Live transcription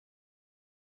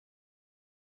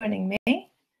joining me.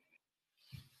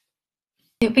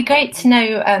 It would be great to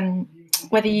know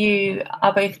whether you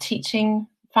are both teaching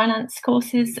finance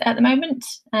courses at the moment.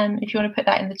 If you want to put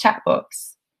that in the chat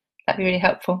box, that'd be really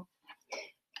helpful.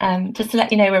 Just to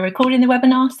let you know, we're recording the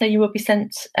webinar, so you will be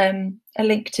sent a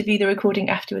link to view the recording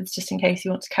afterwards, just in case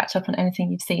you want to catch up on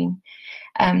anything you've seen.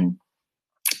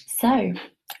 So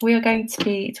we are going to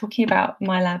be talking about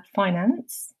MyLab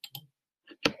Finance.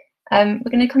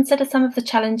 We're going to consider some of the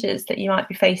challenges that you might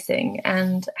be facing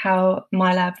and how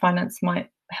MyLab Finance might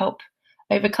help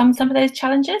overcome some of those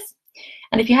challenges.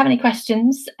 And if you have any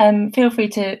questions, feel free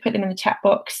to put them in the chat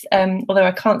box, although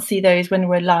I can't see those when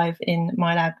we're live in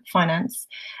MyLab Finance.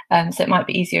 So it might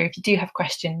be easier if you do have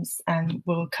questions,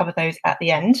 we'll cover those at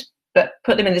the end, but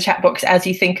put them in the chat box as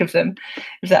you think of them,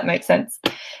 if that makes sense.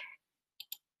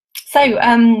 So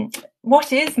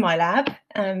what is MyLab?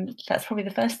 That's probably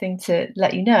the first thing to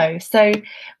let you know. So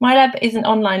MyLab is an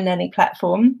online learning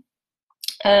platform.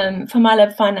 For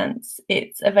MyLab Finance,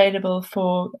 it's available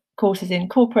for courses in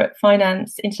corporate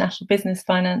finance, international business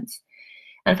finance,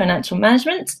 and financial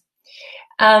management.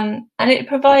 And it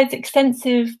provides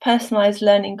extensive personalised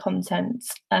learning content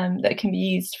that can be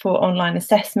used for online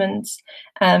assessments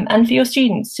and for your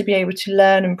students to be able to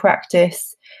learn and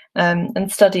practice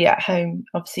and study at home.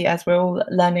 Obviously, as we're all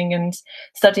learning and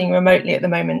studying remotely at the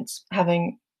moment,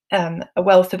 having a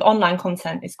wealth of online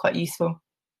content is quite useful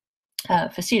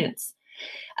for students.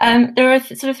 There are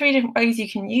sort of three different ways you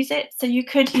can use it. So you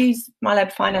could use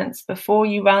MyLab Finance before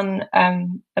you run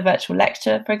a virtual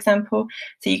lecture, for example.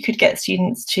 So you could get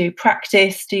students to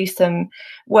practice, do some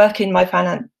work in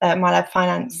MyLab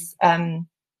Finance,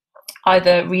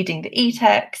 either reading the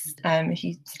e-text, if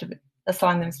you sort of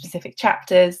assign them specific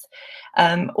chapters,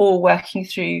 or working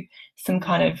through some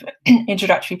kind of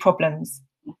introductory problems.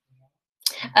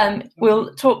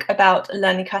 We'll talk about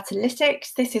learning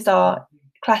catalytics. This is our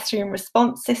classroom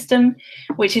response system,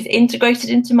 which is integrated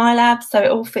into MyLab, so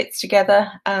it all fits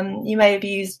together. You may have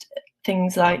used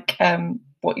things like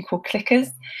what you call clickers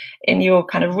in your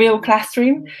kind of real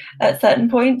classroom at certain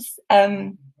points,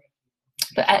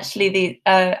 but actually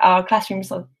our classroom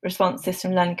response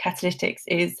system, Learning Catalytics,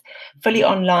 is fully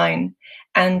online,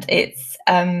 and it's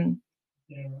kind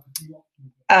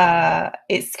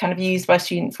of used by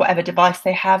students whatever device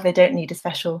they have. They don't need a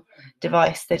special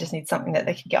device, they just need something that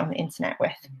they can get on the internet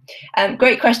with.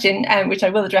 Great question, which I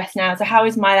will address now. So how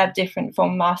is MyLab different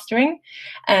from mastering?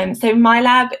 So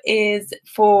MyLab is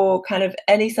for kind of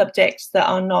any subjects that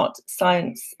are not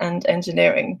science and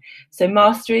engineering. So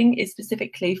mastering is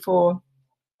specifically for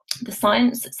the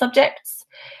science subjects.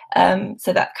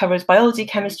 So that covers biology,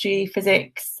 chemistry,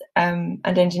 physics, and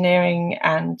engineering,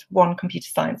 and one computer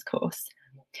science course.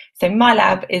 So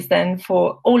MyLab is then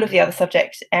for all of the other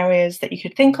subject areas that you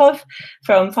could think of,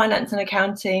 from finance and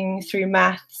accounting through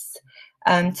maths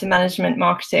to management,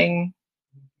 marketing,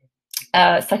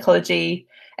 psychology,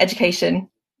 education,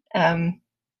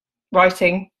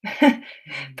 writing,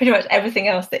 pretty much everything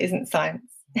else that isn't science.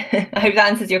 I hope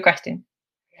that answers your question.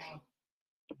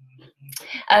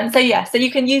 So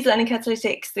you can use Learning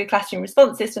Catalytics, the classroom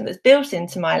response system that's built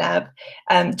into MyLab,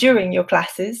 during your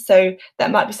classes. So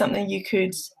that might be something you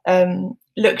could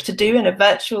look to do in a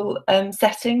virtual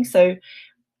setting. So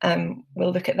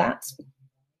we'll look at that.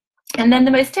 And then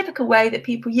the most typical way that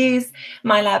people use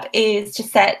MyLab is to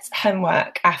set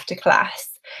homework after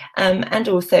class, and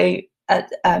also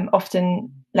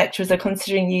often lecturers are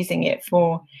considering using it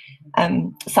for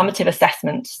summative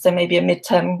assessment, so maybe a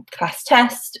midterm class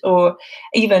test, or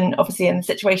even obviously in the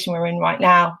situation we're in right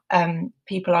now,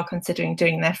 people are considering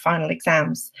doing their final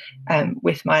exams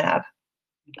with MyLab.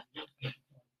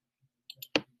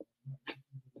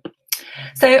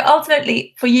 So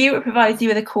ultimately for you, it provides you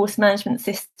with a course management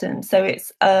system. So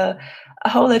it's a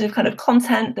whole load of kind of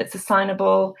content that's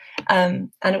assignable,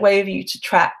 and a way of you to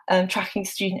track tracking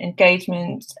student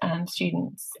engagement and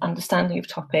students' understanding of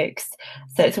topics.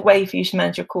 So it's a way for you to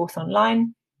manage your course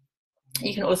online.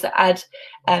 You can also add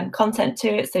content to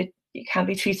it, so it can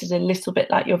be treated a little bit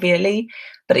like your VLE,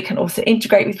 but it can also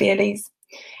integrate with VLEs.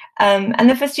 And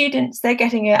then for students, they're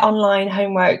getting an online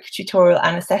homework, tutorial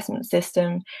and assessment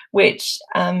system, which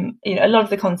a lot of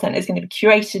the content is going to be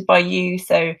curated by you,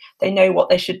 so they know what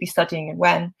they should be studying and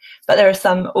when. But there are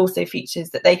some also features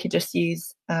that they could just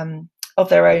use of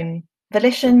their own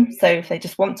volition. So if they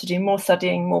just want to do more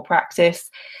studying, more practice,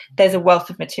 there's a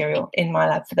wealth of material in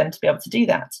MyLab for them to be able to do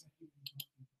that.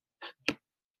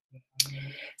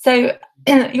 So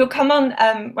you'll come on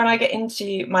when I get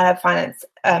into MyLab Finance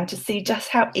to see just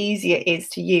how easy it is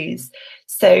to use.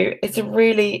 So it's a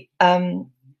really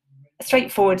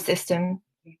straightforward system.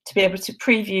 to be able to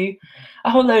preview a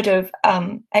whole load of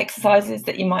exercises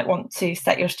that you might want to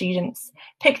set your students,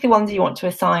 pick the ones you want to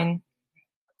assign,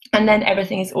 and then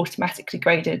everything is automatically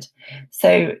graded.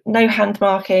 So no hand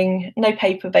marking, no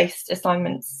paper-based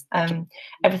assignments,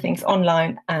 everything's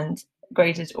online and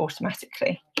graded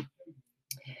automatically.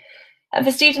 And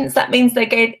for students, that means they're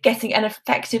getting an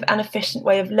effective and efficient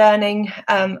way of learning.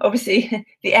 Obviously,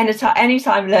 the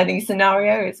anytime learning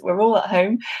scenario is we're all at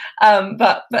home,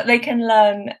 but they can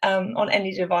learn on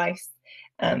any device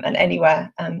and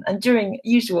anywhere. And during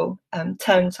usual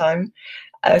term time,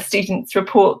 students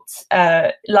report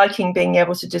liking being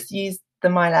able to just use the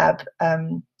MyLab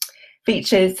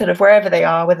features sort of wherever they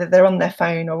are, whether they're on their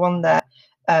phone or on their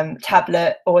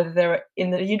tablet, or whether they're in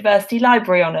the university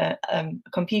library on a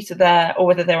computer there, or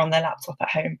whether they're on their laptop at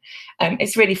home.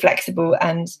 It's really flexible,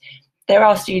 and there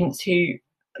are students who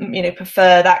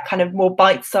prefer that kind of more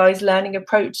bite-sized learning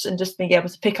approach and just being able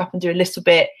to pick up and do a little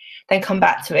bit, then come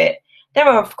back to it. There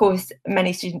are, of course,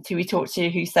 many students who we talk to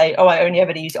who say, oh, I only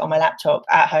ever use it on my laptop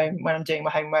at home when I'm doing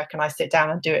my homework, and I sit down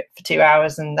and do it for 2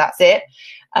 hours and that's it.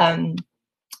 So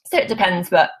it depends,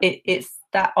 but it's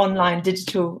that online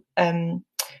digital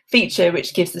feature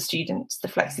which gives the students the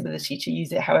flexibility to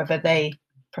use it however they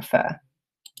prefer.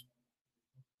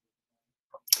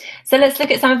 So let's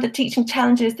look at some of the teaching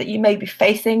challenges that you may be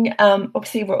facing.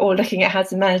 Obviously, we're all looking at how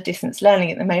to manage distance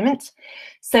learning at the moment.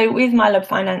 So with MyLab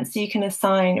Finance, you can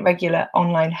assign regular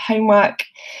online homework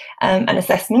and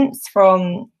assessments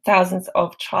from thousands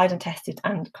of tried and tested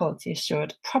and quality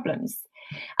assured problems.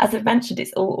 As I've mentioned,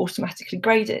 it's all automatically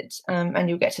graded, and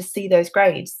you'll get to see those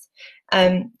grades.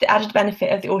 The added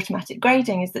benefit of the automatic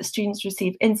grading is that students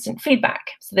receive instant feedback,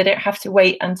 so they don't have to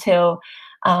wait until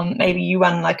maybe you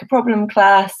run like a problem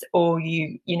class, or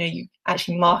you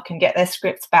actually mark and get their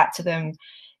scripts back to them,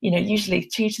 usually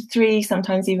 2 to 3,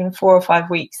 sometimes even 4 or 5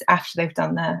 weeks after they've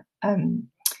done their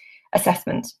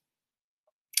assessment.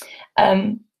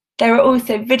 There are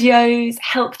also videos,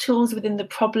 help tools within the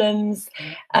problems,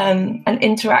 and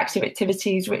interactive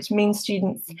activities, which means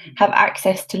students have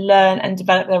access to learn and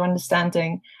develop their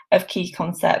understanding of key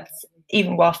concepts,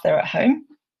 even whilst they're at home.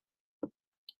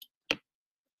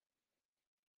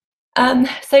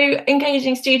 So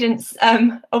engaging students,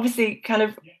 obviously kind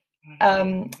of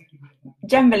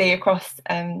generally across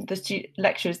the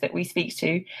lecturers that we speak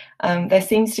to, there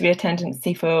seems to be a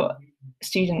tendency for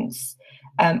students'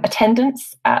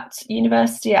 attendance at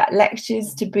university, at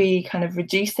lectures, to be kind of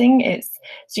reducing.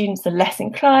 Students are less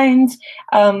inclined.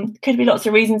 Could be lots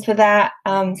of reasons for that.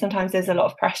 Sometimes there's a lot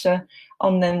of pressure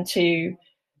on them to,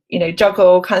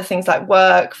 juggle kind of things like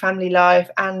work, family life,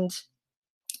 and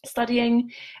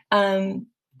studying, and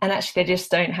actually they just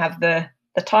don't have the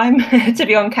time to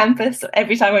be on campus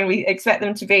every time when we expect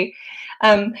them to be.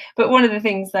 But one of the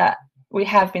things that we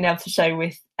have been able to show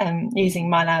with using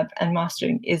MyLab and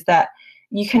mastering is that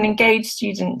you can engage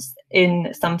students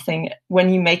in something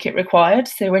when you make it required.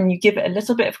 So when you give it a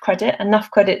little bit of credit,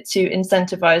 enough credit to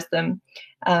incentivize them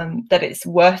that it's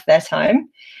worth their time,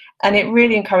 and it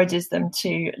really encourages them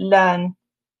to learn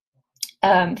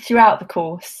throughout the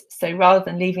course. So rather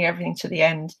than leaving everything to the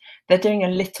end, they're doing a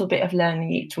little bit of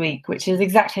learning each week, which is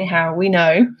exactly how we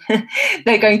know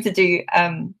they're going to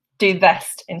do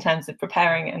best in terms of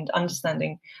preparing and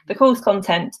understanding the course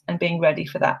content and being ready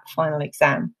for that final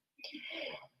exam.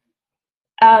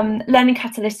 Learning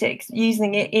catalytics,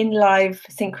 using it in live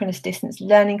synchronous distance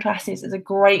learning classes, is a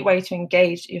great way to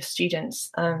engage your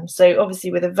students. So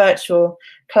obviously with a virtual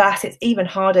class, it's even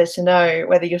harder to know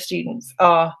whether your students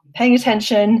are paying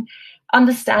attention,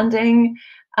 understanding,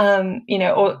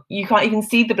 or you can't even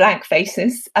see the blank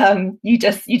faces. You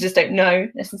just don't know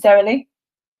necessarily.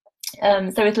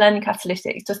 So with learning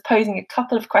catalytics, just posing a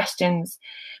couple of questions,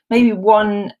 maybe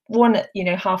one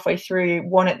halfway through,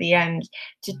 one at the end,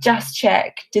 to just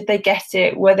check, did they get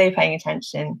it, were they paying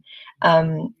attention?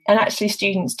 And actually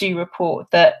students do report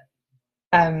that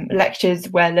lectures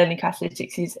where learning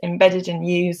catalytics is embedded and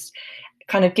used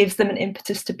kind of gives them an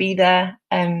impetus to be there,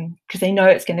 because they know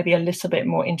it's going to be a little bit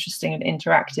more interesting and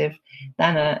interactive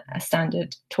than a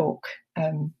standard talk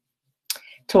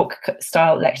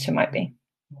style lecture might be.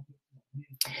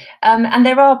 And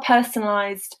there are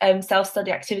personalised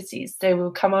self-study activities. So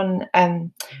we'll come on,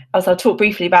 as I'll talk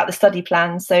briefly about the study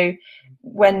plan. So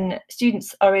when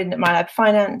students are in MyLab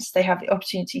Finance, they have the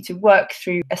opportunity to work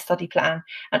through a study plan.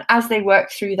 And as they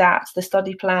work through that, the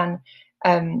study plan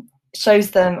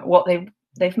shows them what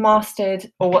they've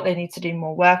mastered or what they need to do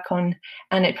more work on,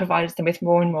 and it provides them with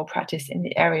more and more practice in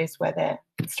the areas where they're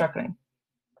struggling.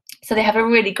 So they have a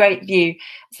really great view,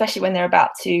 especially when they're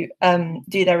about to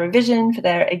do their revision for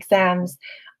their exams,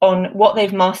 on what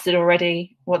they've mastered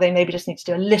already, what they maybe just need to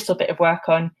do a little bit of work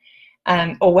on,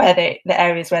 or where the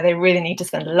areas where they really need to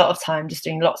spend a lot of time just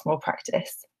doing lots more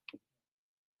practice.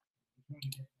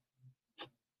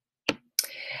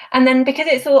 And then because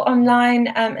it's all online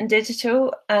and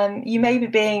digital, you may be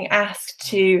being asked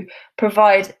to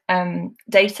provide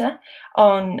data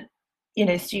on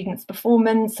students'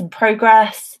 performance and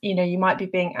progress. You might be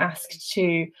being asked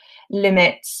to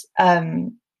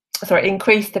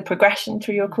increase the progression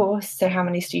through your course. So how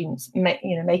many students make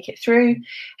it through,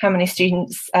 how many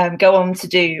students go on to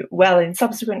do well in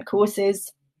subsequent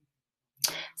courses.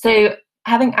 So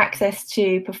having access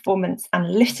to performance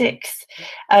analytics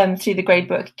through the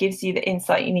gradebook gives you the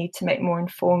insight you need to make more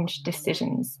informed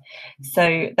decisions.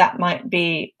 So that might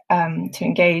be to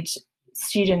engage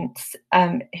students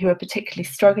who are particularly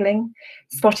struggling,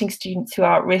 spotting students who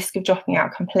are at risk of dropping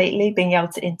out completely, being able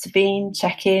to intervene,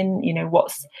 check in,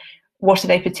 what are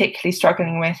they particularly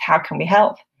struggling with, how can we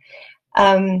help?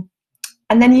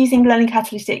 And then using learning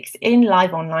catalytics in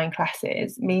live online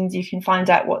classes means you can find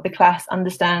out what the class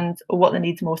understands or what they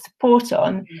need more support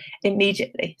on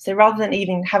immediately. So rather than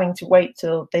even having to wait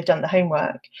till they've done the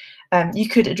homework, you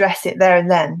could address it there and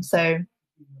then. So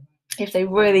if they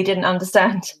really didn't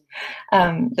understand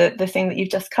the thing that you've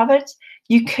just covered,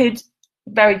 you could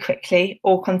very quickly,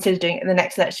 or consider doing it in the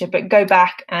next lecture, but go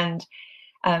back and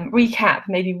recap,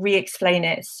 maybe re-explain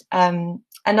it.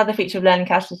 Another feature of learning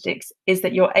catalytics is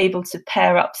that you're able to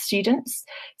pair up students.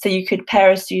 So you could pair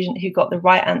a student who got the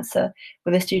right answer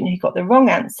with a student who got the wrong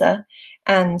answer,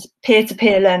 and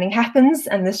peer-to-peer learning happens,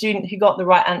 and the student who got the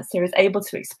right answer is able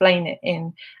to explain it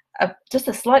in just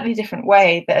a slightly different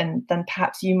way than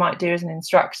perhaps you might do as an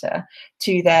instructor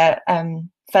to their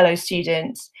fellow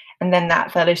students, and then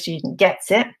that fellow student gets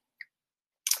it.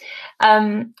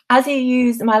 As you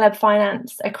use MyLab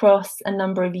Finance across a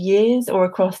number of years or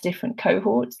across different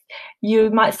cohorts,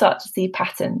 you might start to see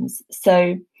patterns.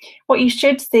 So what you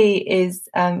should see is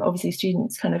obviously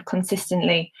students kind of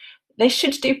consistently, they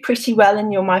should do pretty well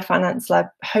in your MyFinance Lab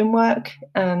homework,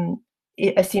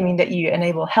 assuming that you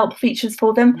enable help features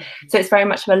for them. So it's very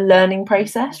much of a learning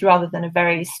process rather than a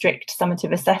very strict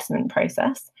summative assessment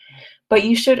process. But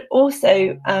you should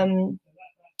also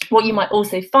what you might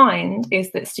also find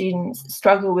is that students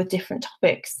struggle with different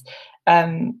topics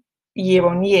year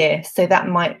on year. So that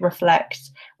might reflect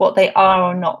what they are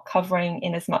or not covering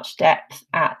in as much depth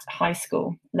at high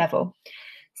school level.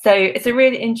 So it's a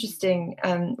really interesting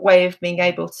way of being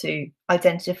able to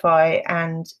identify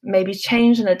and maybe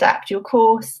change and adapt your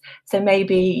course. So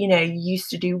maybe, you used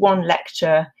to do one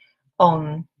lecture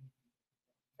on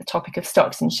the topic of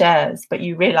stocks and shares, but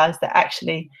you realise that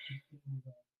actually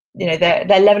their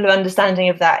level of understanding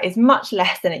of that is much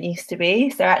less than it used to be.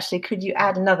 So actually, could you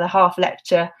add another half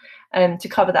lecture to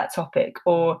cover that topic,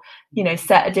 or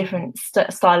set a different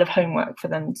style of homework for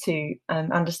them to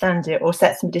understand it, or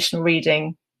set some additional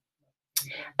reading?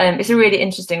 It's a really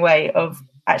interesting way of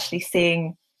actually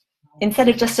seeing, instead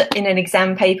of just in an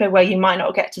exam paper where you might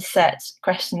not get to set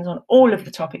questions on all of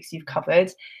the topics you've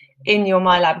covered, in your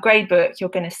MyLab gradebook, you're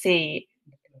going to see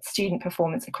student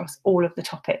performance across all of the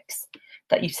topics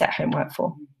that you've set homework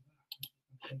for.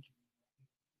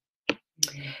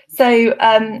 So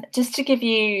just to give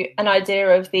you an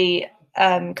idea of the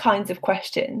kinds of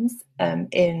questions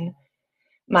in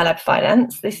MyLab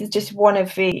Finance, this is just one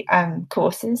of the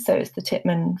courses. So it's the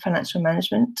Titman Financial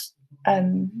Management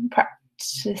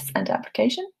Practice and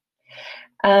Application.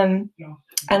 And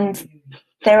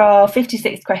there are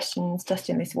 56 questions just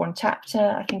in this one chapter.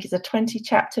 I think it's a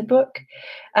 20-chapter book.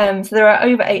 So there are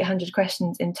over 800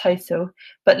 questions in total,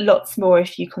 but lots more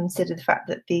if you consider the fact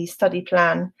that the study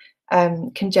plan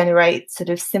can generate sort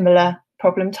of similar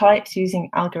problem types using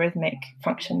algorithmic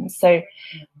functions. So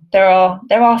there are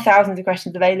thousands of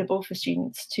questions available for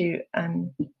students to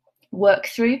work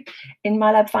through in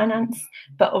MyLab Finance,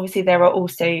 but obviously there are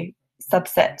also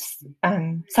subsets.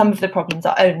 Some of the problems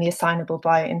are only assignable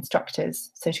by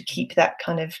instructors, so to keep that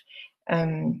kind of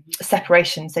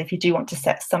separation. So if you do want to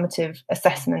set summative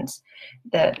assessments,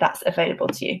 that's available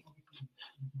to you.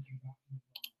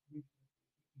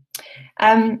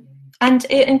 And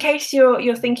in case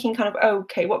you're thinking kind of, oh,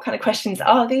 okay, what kind of questions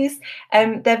are these?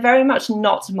 They're very much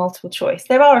not multiple choice.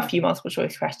 There are a few multiple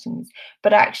choice questions,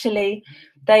 but actually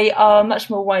they are much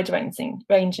more wide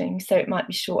ranging. So it might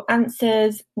be short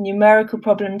answers, numerical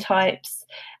problem types.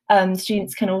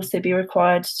 Students can also be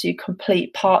required to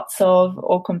complete parts of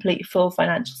or complete full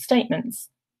financial statements.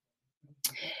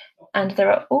 And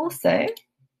there are also,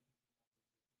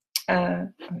 sorry,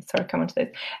 I'll come on to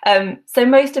those. So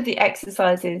most of the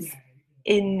exercises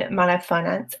in MyLab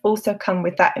Finance also come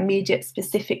with that immediate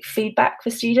specific feedback for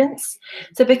students.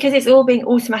 So because it's all being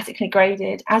automatically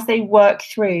graded, as they work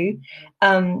through,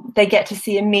 they get to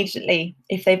see immediately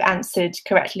if they've answered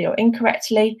correctly or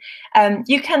incorrectly.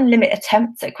 You can limit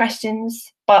attempts at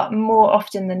questions, but more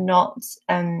often than not,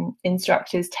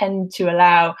 instructors tend to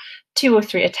allow 2 or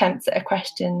 3 attempts at a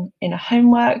question in a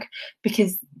homework,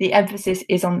 because the emphasis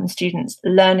is on the students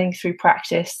learning through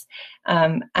practice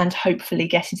and hopefully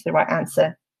getting to the right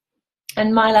answer.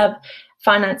 And MyLab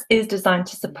Finance is designed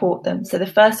to support them. So the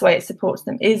first way it supports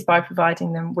them is by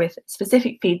providing them with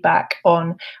specific feedback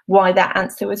on why that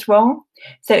answer was wrong.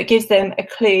 So it gives them a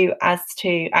clue as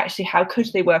to actually how could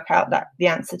they work out the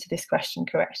answer to this question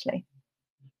correctly.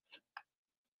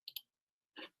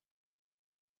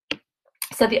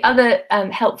 So the other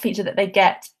help feature that they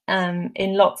get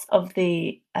in lots of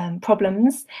the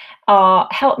problems are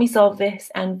help me solve this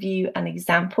and view an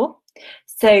example.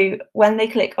 So when they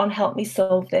click on help me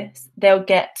solve this, they'll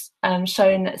get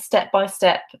shown step by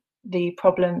step the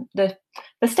problem, the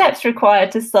steps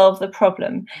required to solve the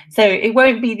problem. So it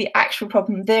won't be the actual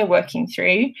problem they're working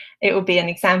through, it will be an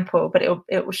example, but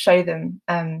it will show them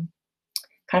kind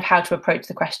of how to approach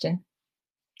the question.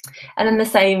 And then the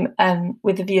same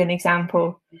with the view and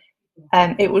example.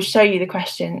 It will show you the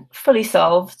question fully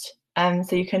solved,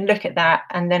 so you can look at that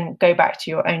and then go back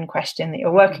to your own question that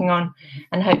you're working on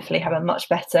and hopefully have a much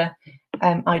better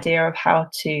idea of how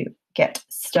to get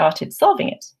started solving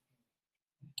it.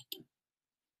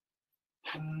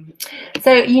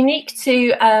 So unique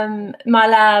to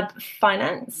MyLab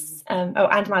Finance and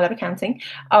MyLab Accounting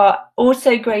are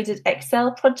auto-graded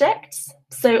Excel projects.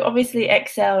 So obviously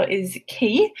Excel is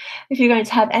key. If you're going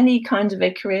to have any kind of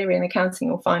a career in accounting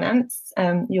or finance,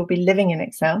 you'll be living in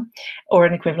Excel or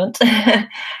an equivalent.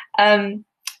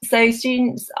 So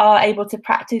students are able to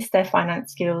practice their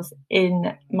finance skills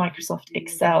in Microsoft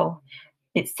Excel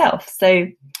itself. So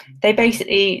they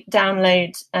basically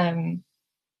download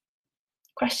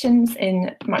questions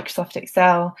in Microsoft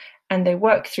Excel and they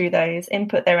work through those,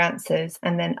 input their answers,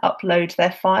 and then upload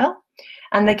their file.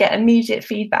 And they get immediate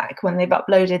feedback when they've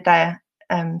uploaded their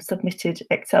submitted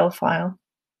Excel file,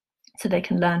 so they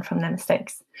can learn from their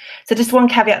mistakes. So just one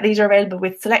caveat, these are available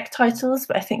with select titles,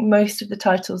 but I think most of the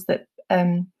titles that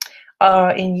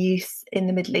are in use in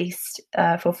the Middle East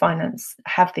for finance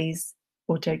have these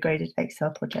auto-graded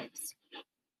Excel projects.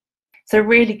 So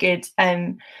really good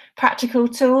practical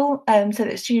tool, so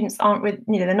that students aren't,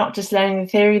 they're not just learning the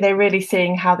theory, they're really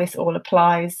seeing how this all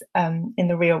applies in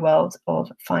the real world of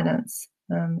finance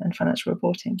and financial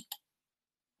reporting.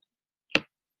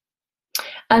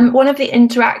 One of the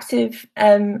interactive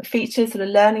features, sort of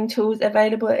learning tools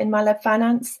available in MyLab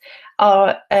Finance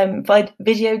are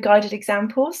video guided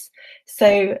examples.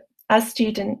 So as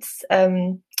students,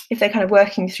 if they're kind of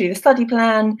working through the study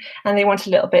plan and they want a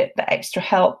little bit of extra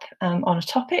help on a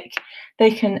topic,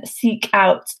 they can seek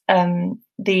out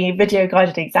the video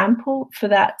guided example for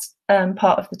that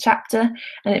part of the chapter,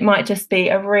 and it might just be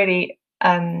a really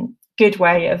good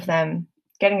way of them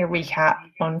getting a recap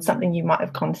on something you might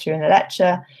have gone through in a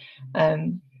lecture,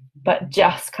 but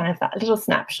just kind of that little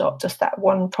snapshot, just that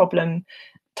one problem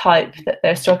type that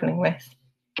they're struggling with.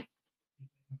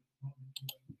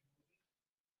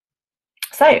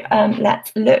 So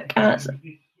let's look at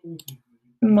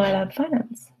MyLab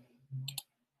Finance.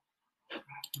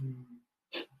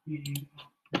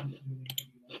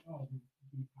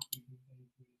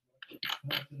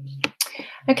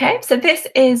 Okay, so this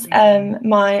is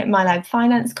my MyLab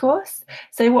Finance course.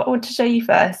 So what I want to show you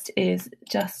first is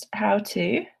just how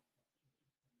to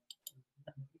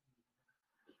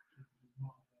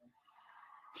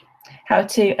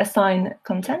assign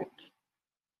content.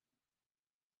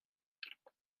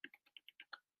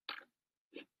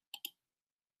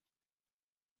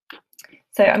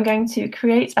 So I'm going to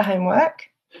create a homework.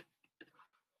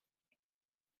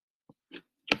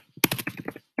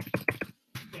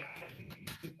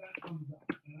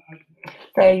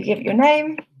 So you give it your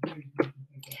name,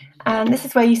 and this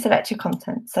is where you select your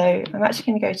content. So I'm actually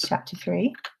going to go to chapter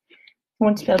 3. I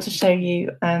want to be able to show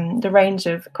you the range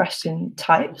of question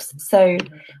types. So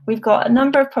we've got a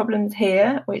number of problems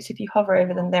here, which if you hover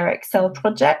over them, they're Excel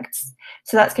projects.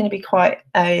 So that's going to be quite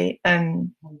a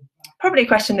probably a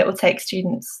question that will take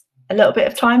students a little bit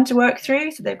of time to work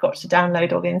through. So they've got to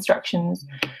download all the instructions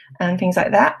and things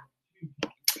like that.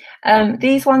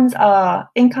 These ones are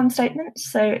income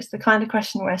statements. So it's the kind of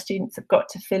question where students have got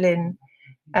to fill in,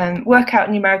 work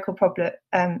out numerical problem,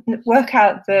 work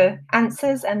out the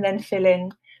answers and then fill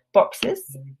in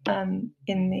boxes in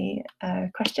the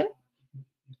question.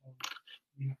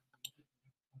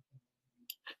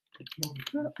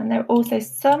 And there are also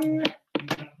some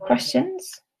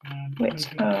questions, which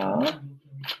are,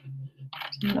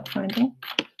 I'm not finding.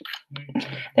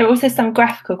 There are also some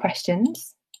graphical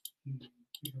questions.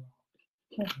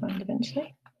 I'll find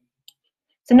eventually.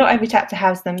 So not every chapter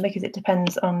has them because it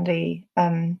depends on the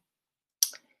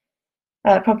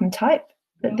problem type,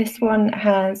 but this one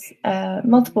has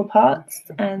multiple parts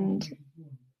and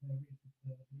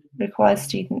requires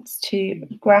students to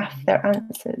graph their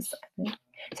answers.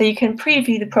 So you can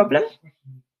preview the problem.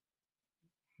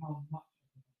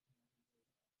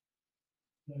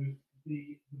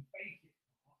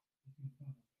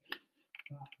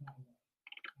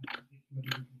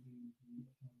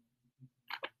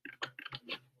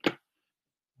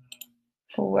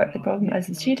 Or work the problem as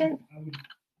a student.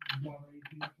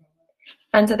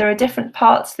 And so there are different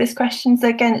parts to this question. So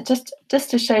again, just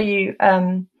to show you,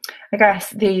 I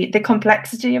guess, the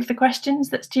complexity of the questions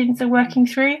that students are working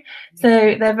through.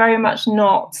 So they're very much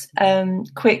not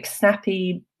quick,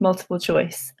 snappy, multiple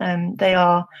choice. They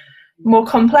are more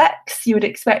complex. You would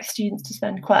expect students to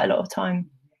spend quite a lot of time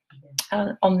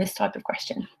on this type of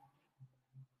question.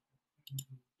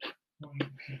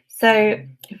 So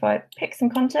if I pick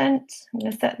some content, I'm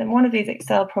going to set them one of these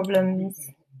Excel problems,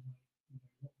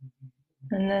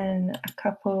 and then a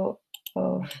couple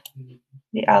of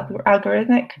the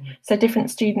algorithmic. So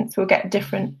different students will get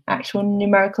different actual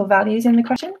numerical values in the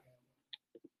question.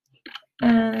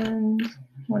 And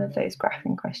one of those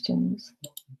graphing questions.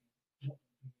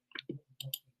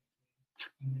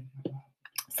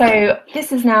 So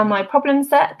this is now my problem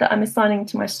set that I'm assigning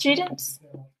to my students.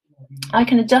 I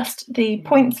can adjust the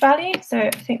points value. So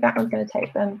I think that one's going to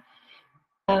take them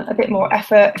a bit more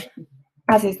effort,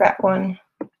 as is that one.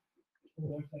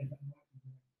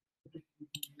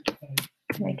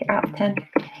 Make it out of 10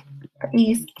 for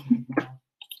ease.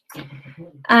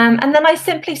 And then I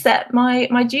simply set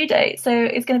my due date. So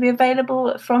it's going to be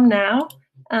available from now,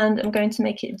 and I'm going to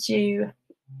make it due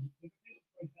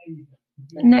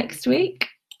next week,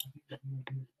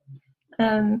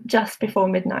 just before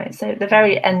midnight, so the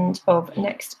very end of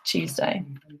next Tuesday.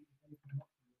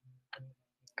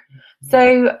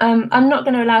 So I'm not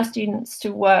going to allow students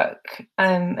to work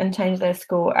and change their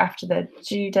score after their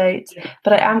due date,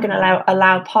 but I am going to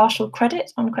allow partial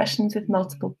credit on questions with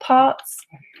multiple parts.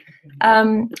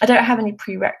 I don't have any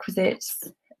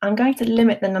prerequisites. I'm going to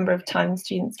limit the number of times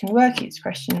students can work each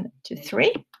question to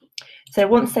 3. So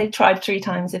once they've tried 3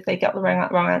 times, if they get the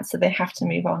wrong answer, they have to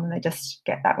move on and they just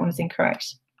get that one as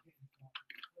incorrect.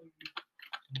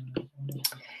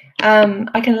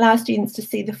 I can allow students to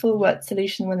see the full worked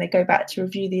solution when they go back to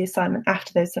review the assignment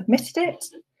after they've submitted it.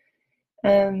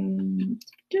 And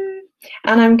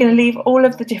I'm going to leave all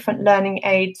of the different learning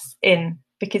aids in,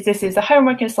 because this is a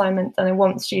homework assignment and I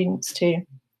want students to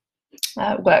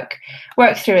work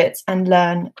through it and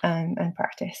learn and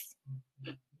practice.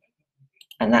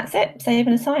 And that's it, save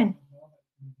and assign.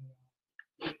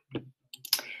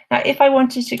 Now, if I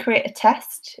wanted to create a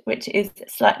test, which is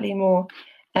slightly more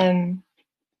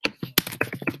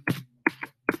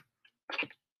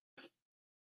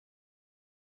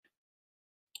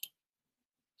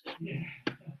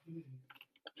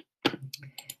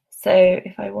so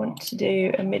if I want to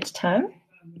do a midterm,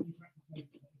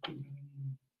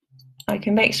 I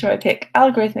can make sure I pick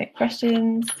algorithmic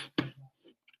questions.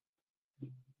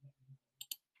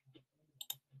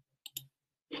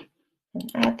 And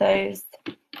add those.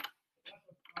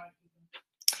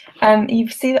 You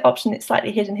see the option that's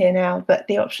slightly hidden here now, but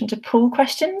the option to pool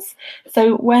questions.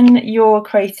 So when you're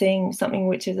creating something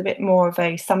which is a bit more of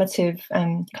a summative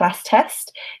class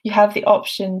test, you have the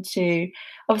option to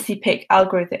obviously pick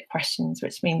algorithmic questions,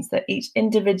 which means that each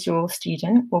individual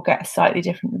student will get a slightly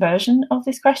different version of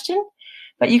this question.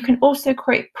 But you can also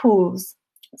create pools.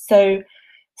 So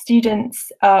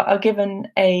students are given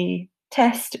a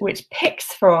test which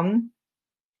picks from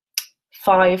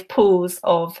 5 pools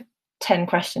of 10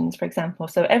 questions, for example.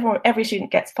 So every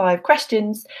student gets 5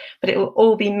 questions, but it will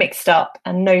all be mixed up,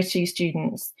 and no 2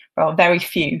 students, well, very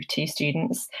few 2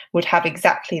 students would have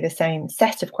exactly the same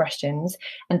set of questions.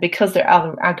 And because they're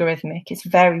algorithmic, it's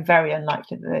very, very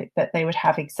unlikely that they would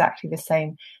have exactly the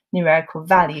same numerical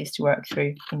values to work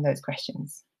through in those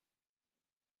questions.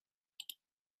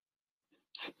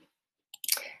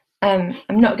 I'm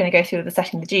not going to go through the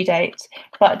setting the due date,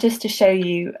 but just to show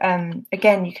you,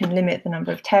 again, you can limit the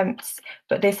number of attempts,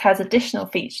 but this has additional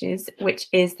features, which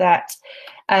is that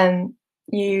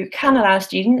you can allow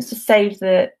students to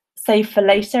save for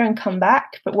later and come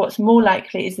back, but what's more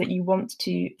likely is that you want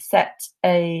to set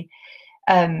a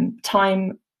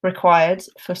time required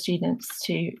for students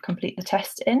to complete the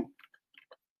test in.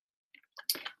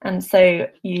 And so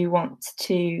you want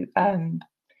to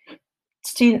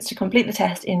students to complete the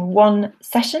test in one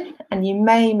session, and you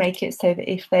may make it so that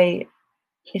if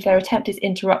their attempt is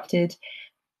interrupted,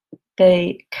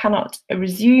 they cannot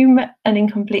resume an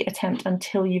incomplete attempt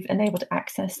until you've enabled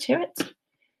access to it.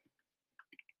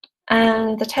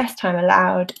 And the test time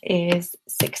allowed is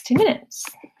 60 minutes.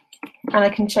 And I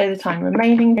can show the time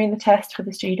remaining during the test for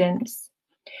the students.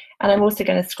 And I'm also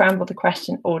going to scramble the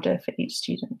question order for each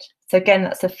student. So again,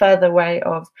 that's a further way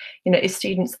of, if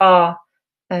students are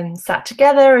sat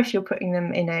together, if you're putting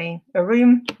them in a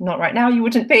room, not right now, you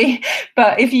wouldn't be,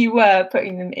 but if you were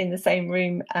putting them in the same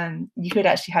room, you could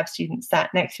actually have students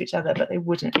sat next to each other, but they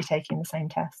wouldn't be taking the same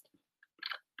test.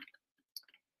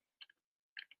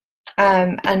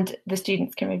 And the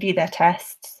students can review their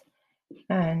tests,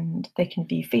 and they can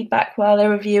view feedback while they're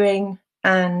reviewing,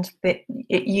 and it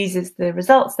uses the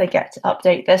results they get to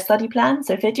update their study plan.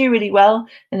 So if they do really well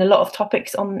in a lot of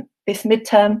topics on this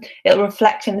midterm, it'll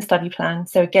reflect in the study plan.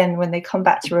 So again, when they come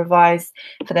back to revise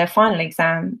for their final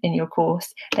exam in your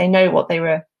course, they know what they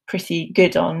were pretty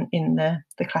good on in the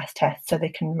class test, so they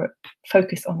can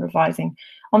focus on revising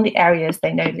on the areas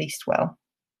they know least well.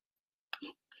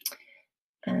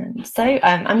 And so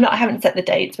I haven't set the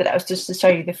dates, but that was just to show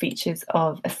you the features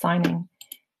of assigning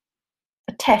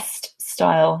a test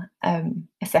style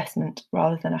assessment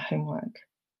rather than a homework.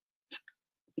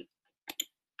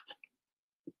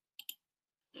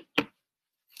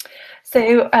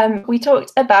 So we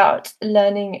talked about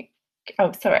learning.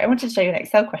 Oh, sorry, I wanted to show you an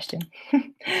Excel question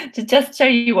to just show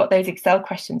you what those Excel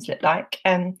questions look like.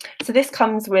 So this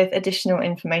comes with additional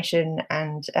information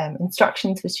and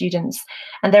instructions for students.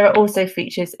 And there are also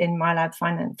features in MyLab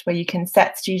Finance where you can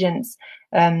set students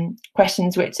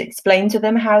questions which explain to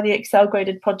them how the Excel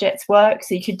graded projects work.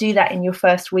 So you could do that in your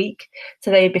first week,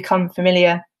 so they become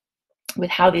familiar with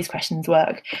how these questions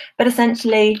work. But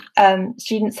essentially,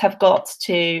 students have got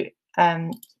to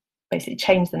basically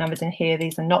change the numbers in here.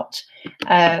 These are not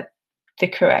the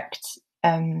correct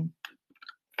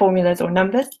formulas or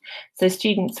numbers. So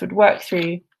students would work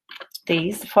through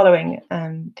these following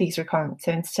these requirements.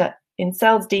 So in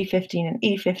cells D15 and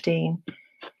E15,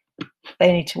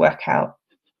 they need to work out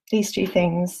these two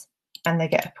things, and they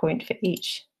get a point for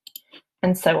each,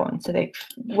 and so on. So they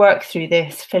work through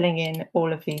this, filling in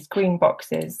all of these green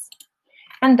boxes,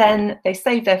 and then they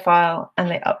save their file and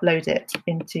they upload it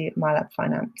into MyLab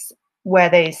Finance, where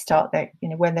they start their,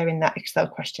 when they're in that Excel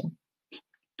question.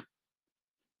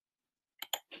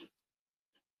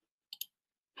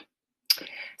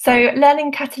 So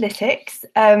learning catalytics,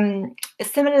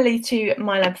 similarly to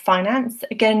MyLab Finance,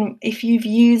 again, if you've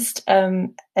used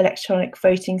electronic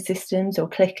voting systems or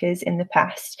clickers in the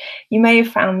past, you may have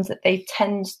found that they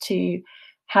tend to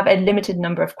have a limited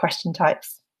number of question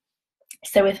types.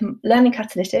 So with learning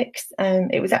catalytics,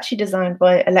 it was actually designed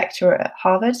by a lecturer at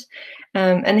Harvard,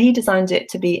 and he designed it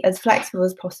to be as flexible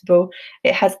as possible.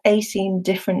 It has 18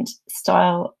 different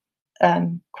style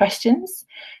questions.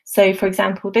 So for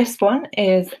example, this one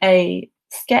is a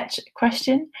sketch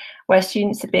question where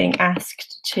students are being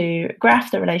asked to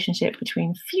graph the relationship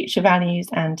between future values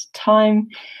and time.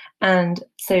 And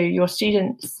so your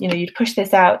students, you'd push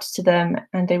this out to them,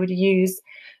 and they would use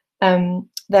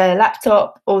their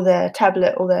laptop or their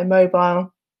tablet or their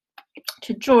mobile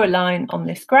to draw a line on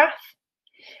this graph,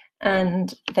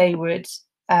 and they would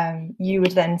you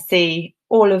would then see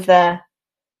all of their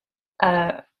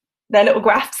little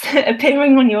graphs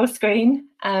appearing on your screen,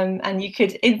 and you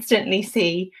could instantly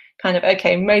see kind of,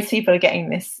 okay, most people are getting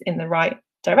this in the right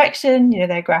direction,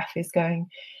 their graph is going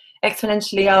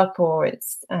exponentially up, or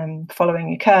it's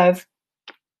following a curve.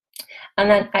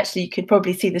 And then actually you could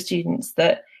probably see the students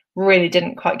that really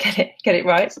didn't quite get it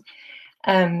right,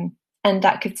 and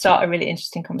that could start a really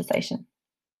interesting conversation.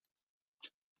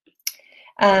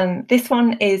 This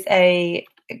one is a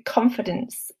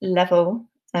confidence level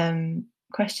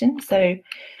question. So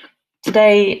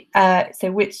today,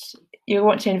 which you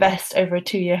want to invest over a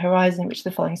 2-year horizon, which of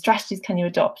the following strategies can you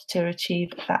adopt to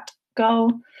achieve that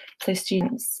goal? So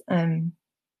students,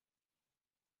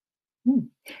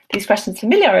 these questions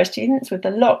familiar our students with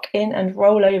the lock-in and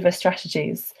rollover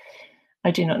strategies. I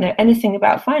do not know anything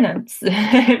about finance,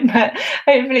 but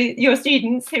hopefully your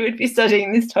students who would be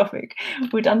studying this topic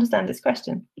would understand this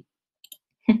question.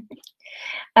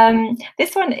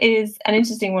 This one is an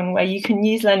interesting one where you can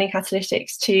use learning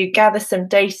catalytics to gather some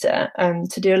data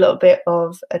to do a little bit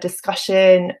of a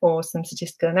discussion or some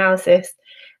statistical analysis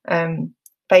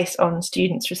based on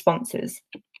students' responses.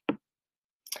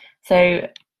 So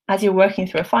as you're working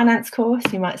through a finance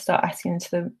course, you might start asking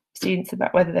the students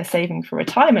about whether they're saving for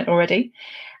retirement already,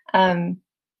 and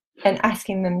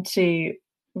asking them to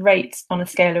rate on a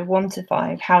scale of 1 to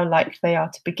 5 how likely they are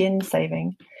to begin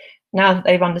saving, now that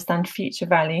they've understood future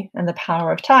value and the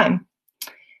power of time.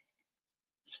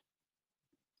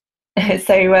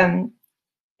 So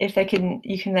if they can,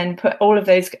 you can then put all of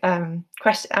those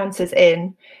question answers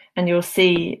in, and you'll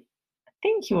see, I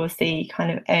think you will see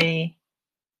kind of a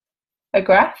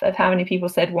graph of how many people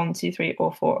said 1, 2, 3,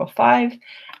 or 4, or 5,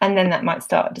 and then that might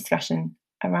start a discussion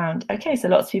around, okay, so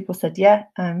lots of people said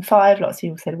 5, lots of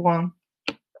people said 1.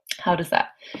 How does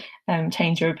that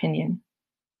change your opinion?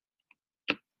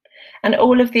 And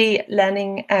all of the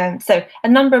learning, so a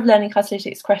number of learning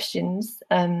catalytics questions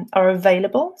are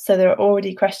available. So there are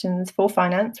already questions for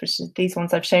finance, which is these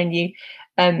ones I've shown you,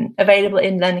 available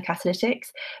in learning catalytics,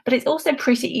 but it's also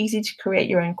pretty easy to create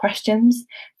your own questions.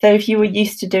 So if you were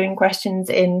used to doing questions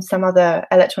in some other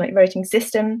electronic voting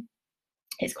system,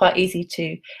 it's quite easy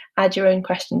to add your own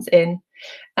questions in.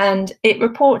 And it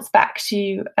reports back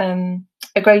to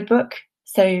a grade book.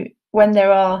 So when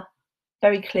there are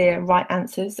very clear right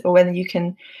answers, or whether you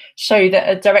can show that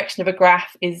a direction of a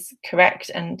graph is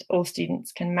correct and all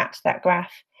students can match that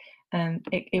graph,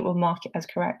 it will mark it as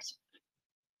correct.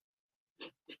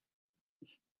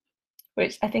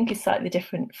 Which I think is slightly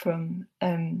different from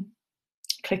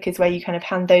clickers, where you kind of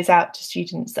hand those out to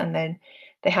students and then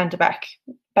they hand it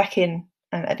back in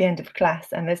at the end of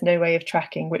class, and there's no way of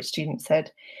tracking which student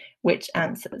said which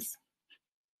answers.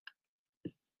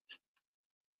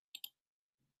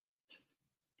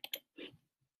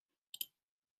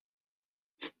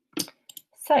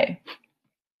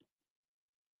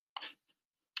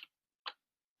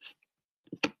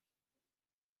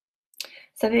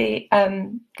 So the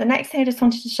next thing I just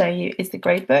wanted to show you is the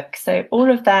gradebook. So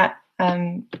all of that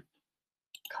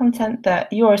content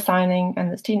that you're assigning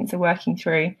and the students are working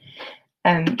through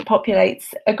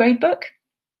populates a gradebook.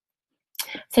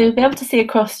 So you'll be able to see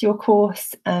across your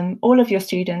course all of your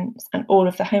students and all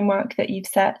of the homework that you've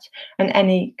set and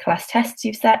any class tests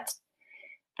you've set,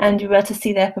 and you'll be able to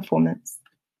see their performance.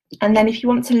 And then if you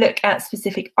want to look at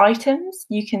specific items,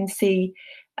 you can see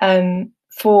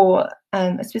for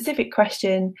a specific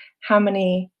question how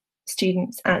many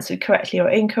students answered correctly or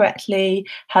incorrectly,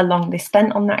 how long they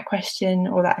spent on that question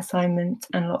or that assignment,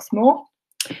 and lots more.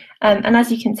 And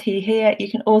as you can see here, you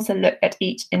can also look at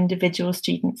each individual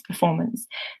student's performance.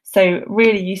 So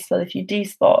really useful if you do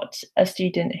spot a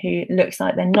student who looks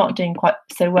like they're not doing quite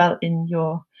so well in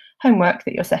your homework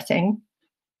that you're setting.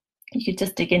 You could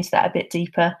just dig into that a bit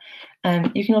deeper.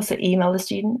 You can also email the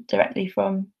student directly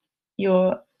from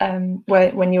your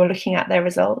when you're looking at their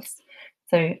results.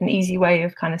 So an easy way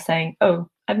of kind of saying, oh,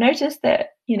 I've noticed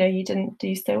that you didn't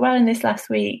do so well in this last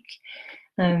week.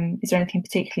 Is there anything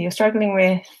particularly you're struggling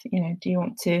with? Do you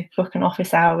want to book an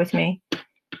office hour with me?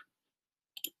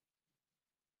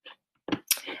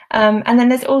 And then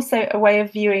there's also a way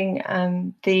of viewing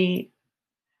the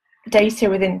data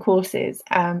within courses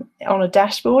on a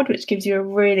dashboard, which gives you a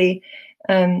really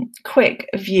quick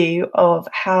view of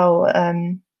how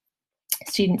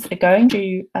students are going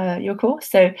through your course.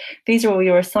 So these are all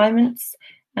your assignments,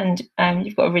 and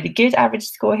you've got a really good average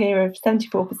score here of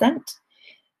 74%,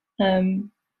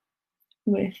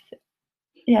 with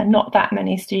not that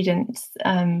many students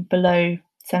below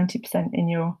 70% in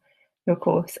your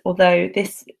course, although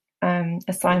this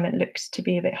assignment looked to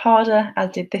be a bit harder, as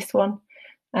did this one.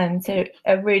 So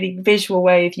a really visual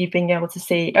way of you being able to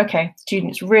see, okay,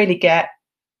 students really get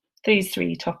these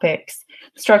 3 topics,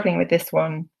 struggling with this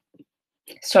one,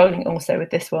 struggling also with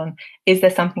this one. Is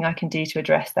there something I can do to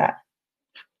address that?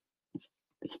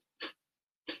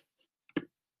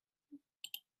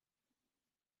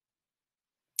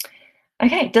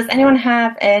 Okay, does anyone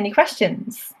have any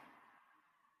questions?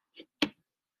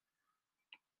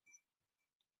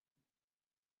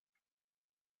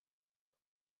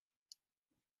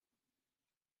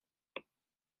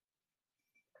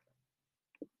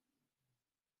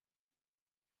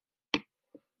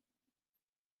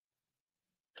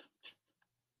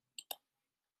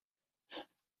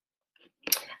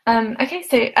 Okay,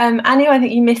 so Anu, I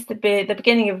think you missed the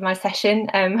beginning of my session.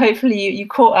 Hopefully you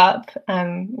caught up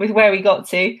with where we got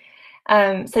to.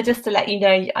 So just to let you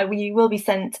know, you will be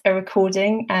sent a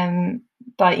recording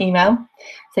by email,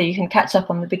 so you can catch up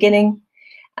on the beginning.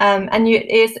 And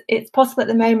it's possible at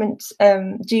the moment,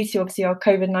 due to obviously our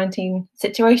COVID-19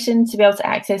 situation, to be able to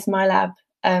access MyLab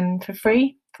for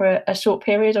free for a short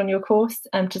period on your course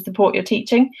to support your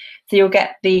teaching. So you'll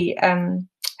get the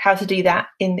how to do that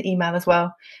in the email as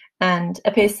well. And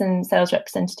a Pearson sales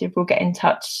representative will get in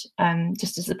touch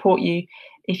just to support you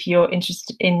if you're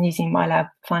interested in using MyLab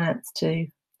Finance to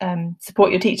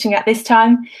support your teaching at this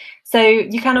time. So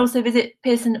you can also visit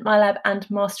Pearson, MyLab and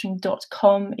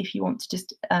mastering.com if you want to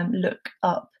just look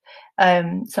up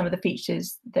some of the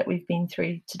features that we've been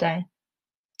through today.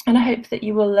 And I hope that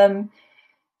you will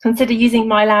consider using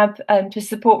MyLab to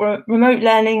support remote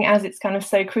learning, as it's kind of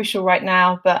so crucial right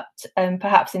now, but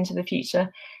perhaps into the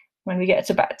future, when we get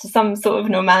back to some sort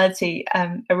of normality,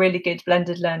 a really good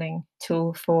blended learning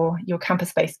tool for your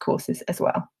campus-based courses as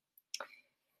well.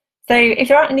 So if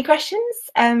there aren't any questions,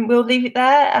 we'll leave it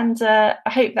there, and I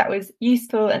hope that was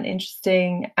useful and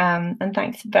interesting, and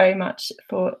thanks very much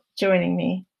for joining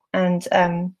me, and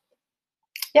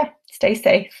yeah, stay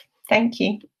safe. Thank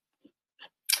you.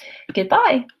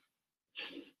 Goodbye.